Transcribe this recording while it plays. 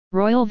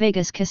Royal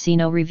Vegas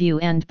Casino Review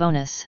and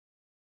Bonus.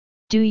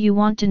 Do you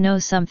want to know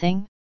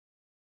something?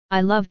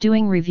 I love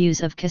doing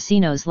reviews of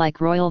casinos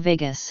like Royal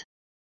Vegas.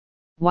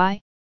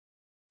 Why?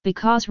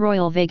 Because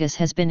Royal Vegas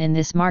has been in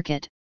this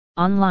market,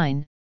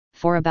 online,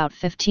 for about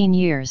 15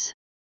 years.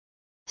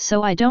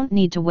 So I don't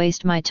need to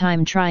waste my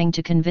time trying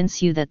to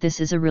convince you that this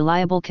is a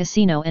reliable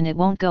casino and it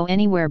won't go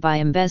anywhere by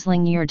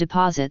embezzling your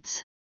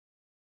deposits.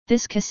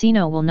 This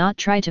casino will not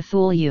try to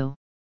fool you.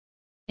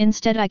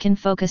 Instead, I can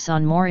focus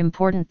on more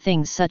important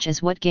things such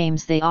as what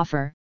games they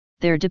offer,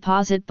 their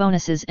deposit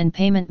bonuses and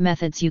payment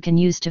methods you can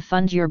use to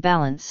fund your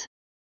balance.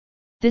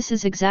 This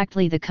is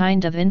exactly the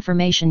kind of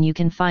information you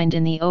can find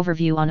in the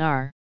overview on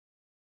our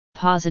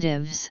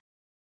positives.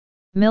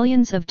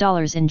 Millions of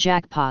dollars in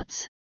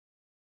jackpots.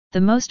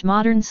 The most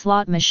modern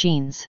slot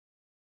machines.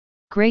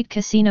 Great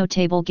casino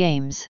table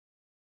games.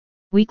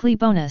 Weekly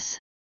bonus.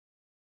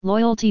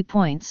 Loyalty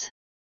points.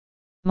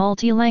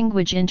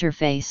 Multi-language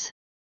interface.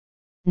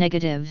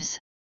 Negatives.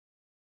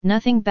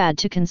 Nothing bad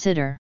to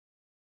consider.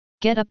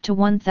 Get up to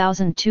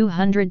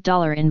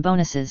 $1,200 in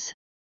bonuses.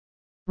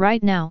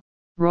 Right now,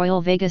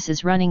 Royal Vegas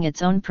is running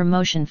its own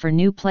promotion for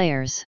new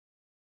players.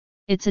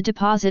 It's a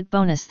deposit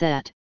bonus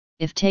that,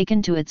 if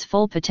taken to its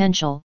full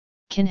potential,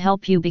 can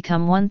help you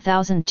become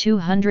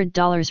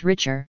 $1,200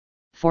 richer,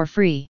 for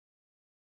free.